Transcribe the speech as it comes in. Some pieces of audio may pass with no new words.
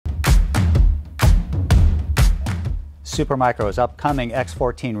Supermicro's upcoming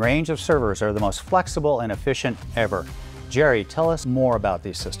X14 range of servers are the most flexible and efficient ever. Jerry, tell us more about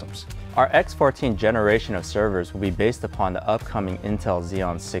these systems. Our X14 generation of servers will be based upon the upcoming Intel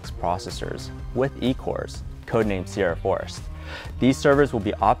Xeon 6 processors with E-cores, codenamed Sierra Forest. These servers will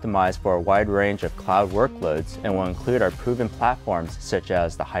be optimized for a wide range of cloud workloads and will include our proven platforms such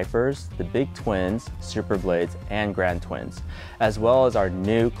as the Hypers, the Big Twins, Superblades, and Grand Twins, as well as our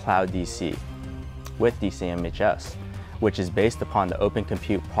new Cloud DC with DCMHS, which is based upon the Open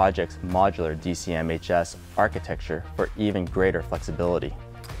Compute Project's modular DCMHS architecture for even greater flexibility.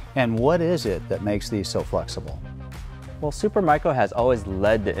 And what is it that makes these so flexible? Well, Supermicro has always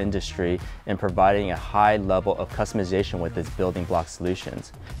led the industry in providing a high level of customization with its building block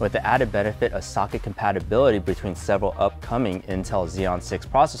solutions, with the added benefit of socket compatibility between several upcoming Intel Xeon 6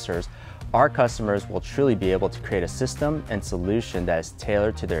 processors. Our customers will truly be able to create a system and solution that is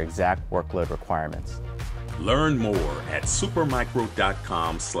tailored to their exact workload requirements. Learn more at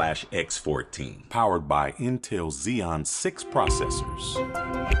supermicro.com/X14, powered by Intel Xeon 6 processors.